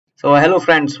So hello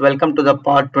friends, welcome to the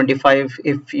part 25.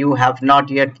 If you have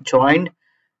not yet joined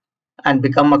and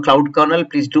become a Cloud Kernel,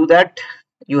 please do that.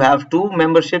 You have two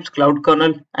memberships, Cloud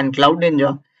Kernel and Cloud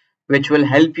Ninja, which will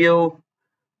help you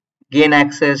gain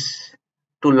access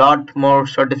to lot more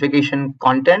certification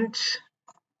contents,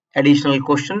 additional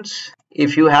questions.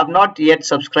 If you have not yet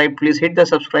subscribed, please hit the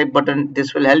subscribe button.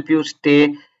 This will help you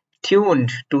stay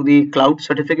tuned to the cloud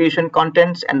certification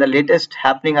contents and the latest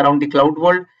happening around the cloud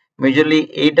world,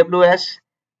 majorly AWS,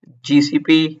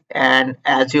 GCP and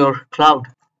Azure Cloud.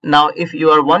 Now, if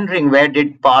you are wondering where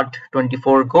did part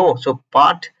 24 go, so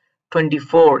part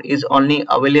 24 is only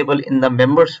available in the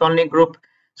members only group.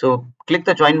 So click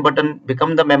the join button,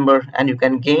 become the member and you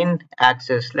can gain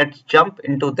access. Let's jump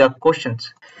into the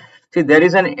questions. See, there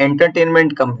is an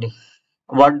entertainment company.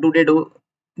 What do they do?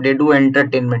 They do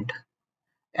entertainment.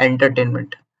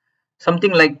 Entertainment.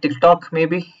 Something like TikTok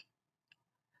maybe.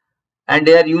 And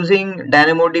they are using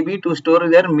DynamoDB to store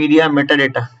their media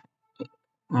metadata.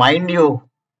 Mind you,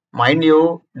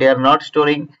 they are not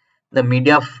storing the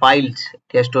media files.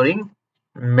 They are storing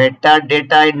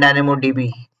metadata in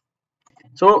DynamoDB.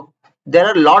 So there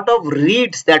are a lot of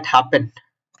reads that happen.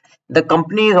 The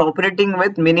company is operating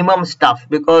with minimum staff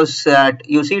because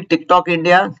you see TikTok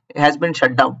India has been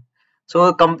shut down. So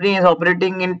the company is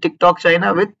operating in TikTok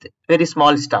China with very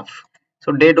small staff.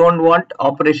 So they don't want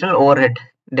operational overhead.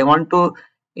 They want to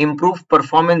improve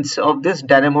performance of this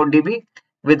DynamoDB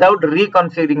without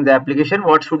reconfiguring the application.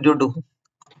 What should you do?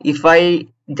 If I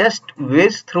just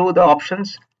whiz through the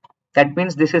options, that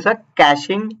means this is a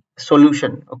caching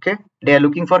solution. Okay, they are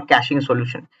looking for caching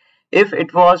solution. If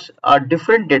it was a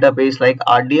different database like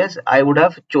RDS, I would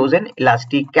have chosen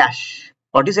Elasticache.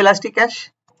 What is Elasticache?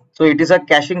 So it is a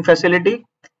caching facility,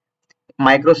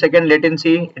 microsecond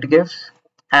latency it gives,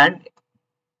 and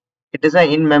it is a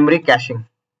in-memory caching.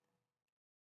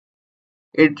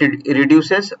 It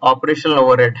reduces operational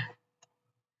overhead,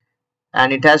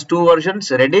 and it has two versions,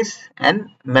 Redis and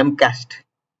Memcached.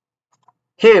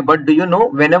 Hey, but do you know,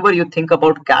 whenever you think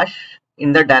about cache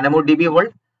in the DynamoDB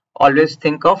world, always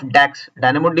think of DAX.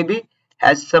 DynamoDB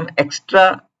has some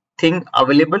extra thing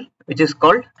available which is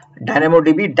called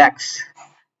DynamoDB DAX.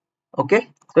 Okay,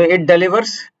 so it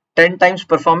delivers 10 times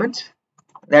performance.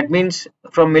 That means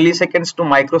from milliseconds to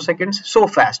microseconds. So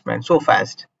fast, man, so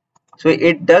fast. So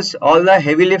it does all the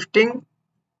heavy lifting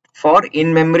for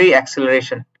in-memory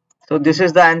acceleration. So this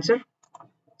is the answer.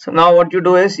 So now what you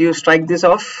do is you strike this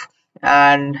off,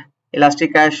 and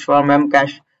Elasticache for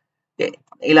Memcache.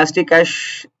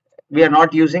 Elasticache we are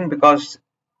not using because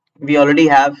we already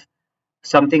have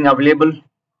something available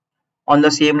on the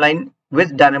same line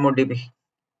with DynamoDB.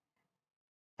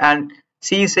 And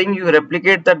C is saying you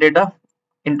replicate the data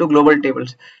into global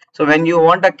tables. So when you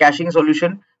want a caching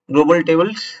solution, global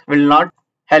tables will not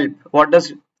help. What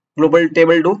does global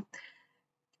table do?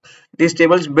 These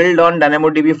tables build on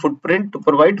DynamoDB footprint to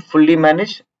provide fully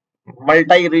managed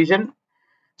multi-region.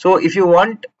 So if you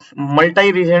want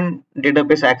multi-region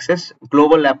database access,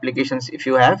 global applications if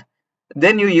you have,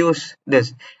 then you use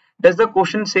this. Does the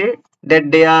question say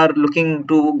that they are looking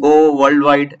to go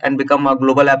worldwide and become a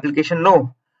global application?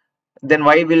 No. Then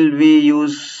why will we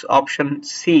use option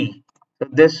C? So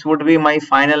this would be my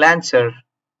final answer.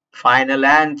 Final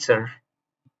answer.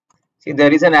 See,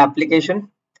 there is an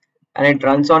application and it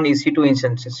runs on EC2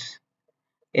 instances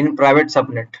in private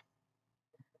subnet.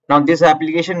 Now this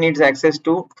application needs access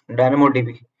to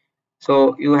DynamoDB.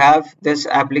 So you have this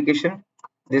application,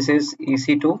 this is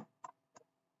EC2,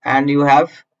 and you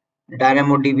have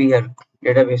DynamoDB here,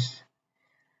 database.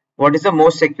 What is the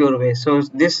most secure way? So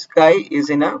this guy is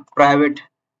in a private,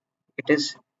 it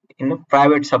is in a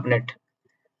private subnet.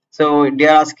 So they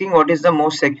are asking what is the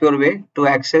most secure way to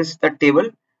access the table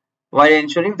while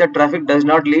ensuring the traffic does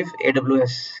not leave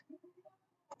AWS.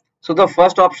 So the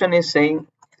first option is saying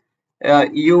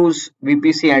use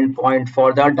VPC endpoint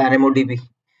for the DynamoDB.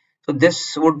 So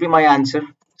this would be my answer.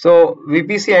 So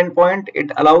VPC endpoint,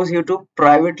 it allows you to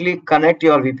privately connect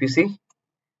your VPC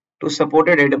to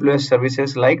supported AWS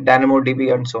services like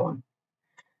DynamoDB and so on.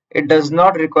 It does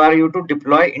not require you to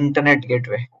deploy internet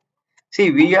gateway. See,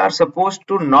 we are supposed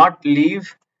to not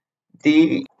leave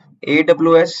the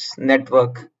AWS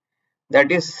network.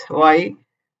 That is why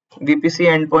VPC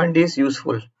endpoint is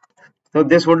useful. So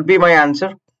this would be my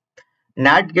answer.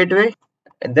 NAT gateway,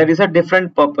 there is a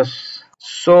different purpose.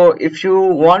 So if you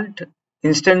want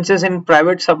instances in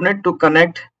private subnet to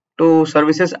connect to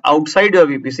services outside your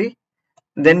VPC,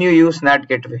 then you use NAT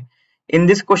gateway. In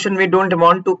this question, we don't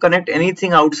want to connect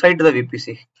anything outside the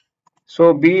VPC.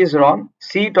 So B is wrong.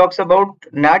 C talks about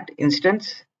NAT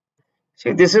instance.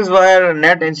 See, this is where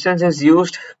NAT instance is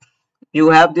used You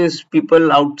have these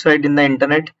people outside in the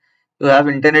internet, you have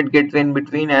internet gateway in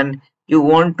between, and you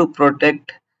want to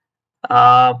protect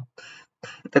uh,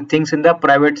 the things in the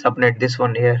private subnet, this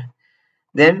one here.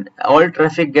 Then all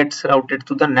traffic gets routed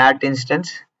to the NAT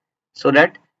instance, so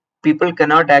that people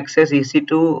cannot access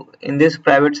EC2 in this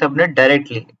private subnet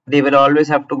directly. They will always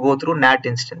have to go through NAT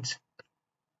instance.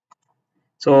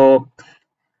 So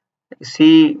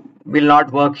C will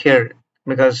not work here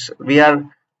because we are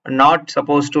not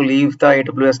supposed to leave the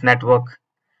AWS network,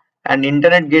 and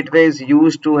internet gateway is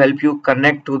used to help you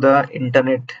connect to the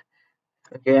internet.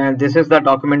 Okay, and this is the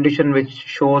documentation which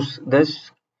shows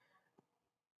this.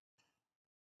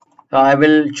 I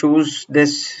will choose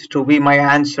this to be my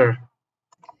answer.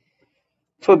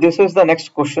 So this is the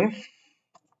next question.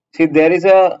 See, there is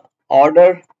a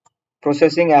order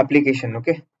processing application,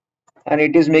 okay, and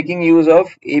it is making use of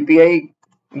API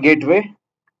gateway,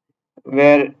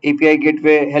 where API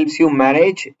gateway helps you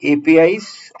manage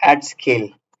APIs at scale.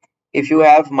 If you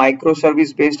have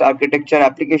microservice based architecture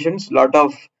applications, lot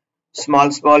of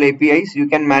small APIs, you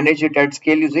can manage it at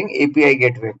scale using API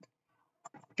gateway.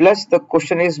 Plus the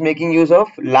question is making use of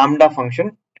Lambda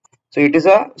function. So it is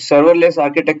a serverless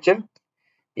architecture.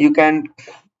 You can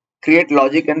create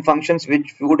logic and functions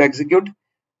which would execute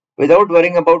without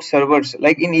worrying about servers.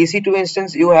 Like in EC2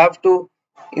 instance, you have to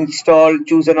install,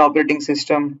 choose an operating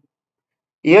system.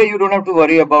 Here you don't have to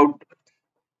worry about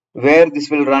where this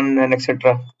will run and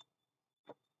etc.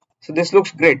 So this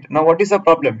looks great. Now what is the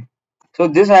problem? So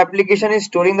this application is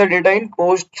storing the data in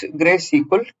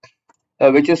PostgreSQL,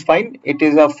 which is fine. It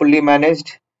is a fully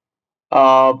managed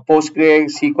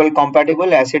PostgreSQL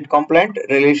compatible, asset compliant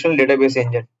relational database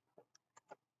engine.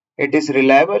 It is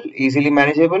reliable, easily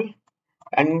manageable,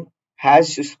 and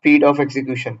has speed of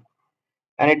execution,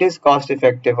 and it is cost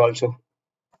effective also.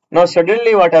 Now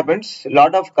suddenly what happens? A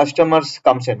lot of customers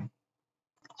comes in.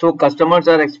 So customers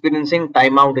are experiencing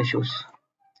timeout issues,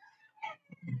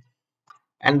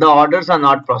 and the orders are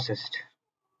not processed.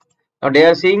 Now they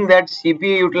are seeing that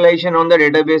CPU utilization on the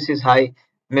database is high,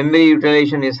 memory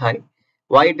utilization is high.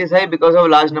 Why it is high? Because of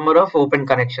large number of open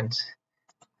connections.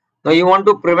 Now you want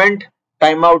to prevent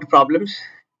timeout problems,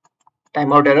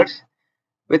 timeout errors,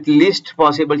 with least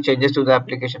possible changes to the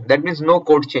application. That means no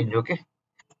code change, okay?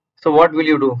 So what will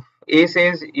you do? A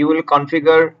says you will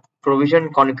configure provision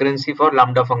concurrency for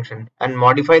Lambda function and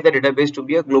modify the database to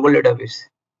be a global database.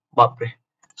 Bapre.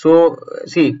 So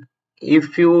see,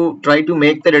 if you try to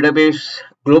make the database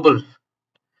global,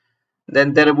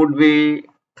 then there would be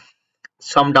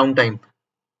some downtime.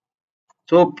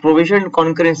 So provision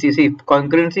concurrency, see,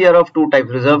 concurrency are of two types: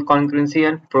 reserve concurrency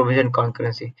and provision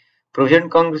concurrency. Provision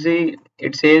concurrency,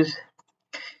 it says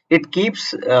it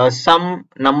keeps some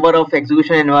number of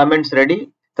execution environments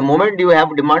ready. The moment you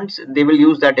have demands, they will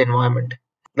use that environment.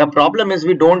 The problem is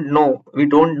we don't know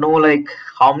like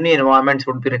how many environments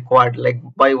would be required, like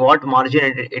by what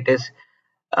margin it is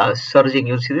surging.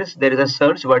 You see this, there is a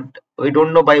surge, but we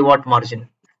don't know by what margin.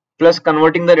 Plus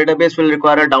converting the database will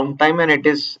require a downtime, and it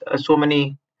is so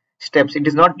many steps. It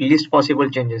is not least possible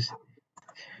changes.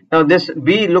 Now this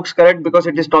B looks correct because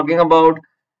it is talking about,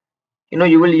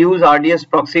 you will use RDS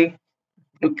proxy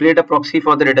to create a proxy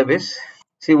for the database.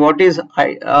 See, what is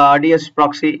RDS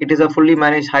proxy? It is a fully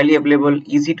managed, highly available,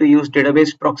 easy to use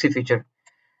database proxy feature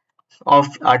of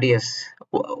RDS.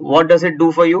 What does it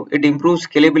do for you? It improves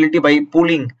scalability by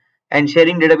pooling and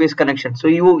sharing database connections. So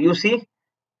you see,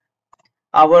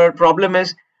 our problem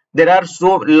is there are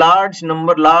so large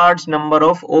number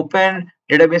of open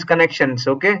database connections,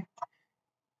 okay?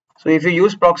 So if you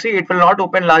use proxy, it will not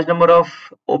open large number of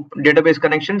database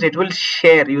connections. It will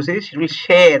share. You see, it will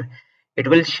share the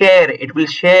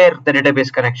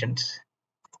database connections.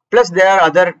 Plus there are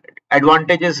other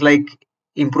advantages like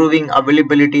improving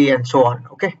availability and so on,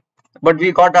 okay? But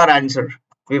we got our answer.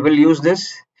 We will use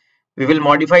this. We will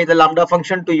modify the Lambda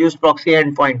function to use proxy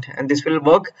endpoint, and this will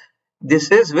work.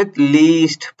 This is with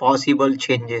least possible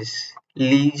changes.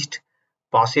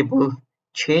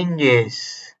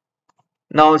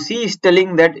 Now C is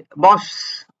telling that,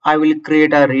 boss, I will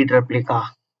create a read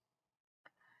replica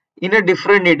in a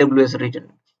different AWS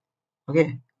region.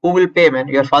 Okay, who will pay, man?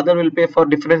 Your father will pay for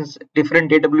different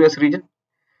AWS region.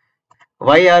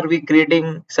 Why are we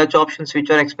creating such options which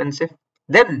are expensive?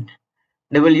 Then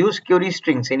they will use query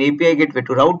strings in API gateway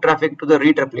to route traffic to the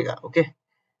read replica. Okay,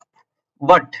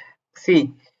 but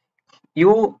see,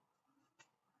 you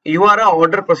are a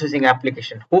order processing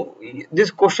application.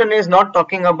 This question is not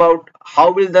talking about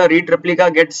how will the read replica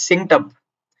get synced up.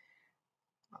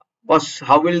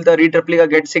 How will the read replica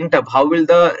get synced up? How will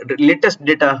the latest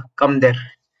data come there?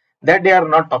 That they are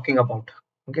not talking about.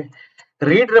 Okay,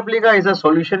 read replica is a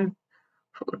solution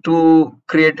to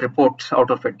create reports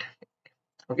out of it.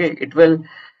 Okay,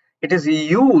 it is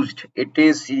used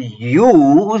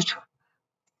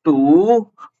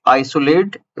to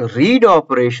isolate read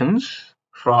operations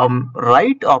from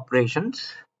write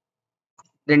operations.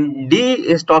 Then D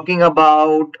is talking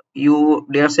about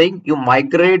they are saying you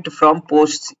migrate from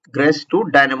Postgres to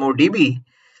DynamoDB.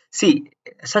 See,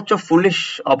 such a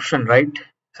foolish option, right?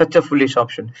 Such a foolish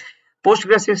option.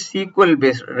 Postgres is SQL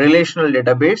based relational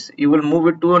database. You will move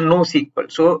it to a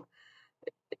NoSQL. So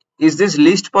is this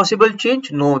least possible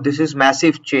change? No, this is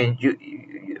massive change.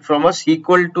 From a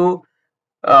SQL to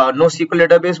NoSQL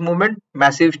database movement,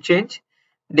 massive change.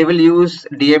 They will use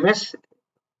DMS.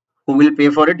 Who will pay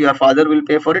for it? Your father will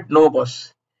pay for it? No,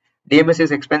 boss. DMS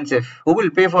is expensive. Who will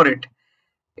pay for it?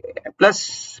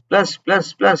 Plus, plus,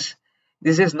 plus, plus.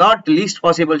 This is not least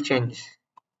possible change.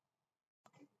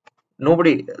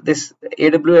 Nobody. This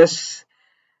AWS.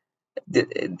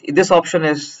 This option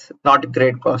is not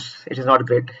great, boss. It is not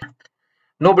great.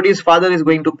 Nobody's father is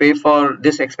going to pay for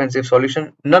this expensive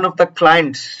solution. None of the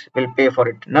clients will pay for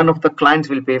it. None of the clients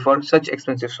will pay for such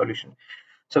expensive solution.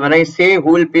 So when I say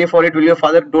who will pay for it, will your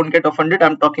father, don't get offended.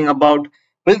 I'm talking about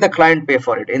will the client pay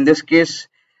for it. In this case,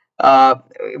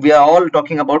 we are all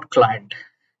talking about client.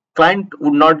 Client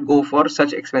would not go for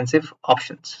such expensive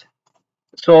options.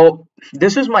 So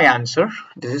this is my answer.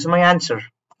 This is my answer.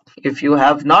 If you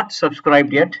have not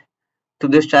subscribed yet to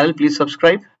this channel, please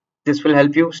subscribe. This will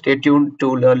help you. Stay tuned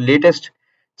to the latest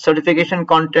certification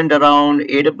content around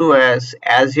AWS,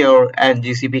 Azure, and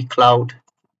GCP Cloud.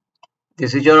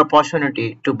 This is your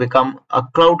opportunity to become a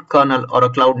Cloud Kernel or a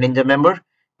Cloud Ninja member.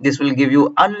 This will give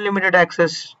you unlimited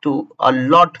access to a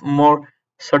lot more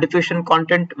certification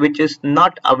content which is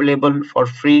not available for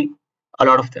free, a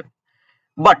lot of them.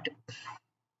 But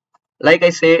like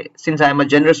I say, since I am a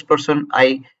generous person,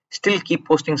 I still keep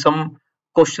posting some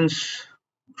questions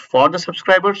for the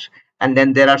subscribers, and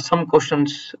then there are some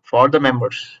questions for the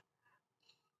members.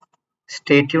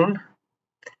 Stay tuned.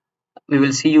 We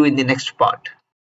will see you in the next part.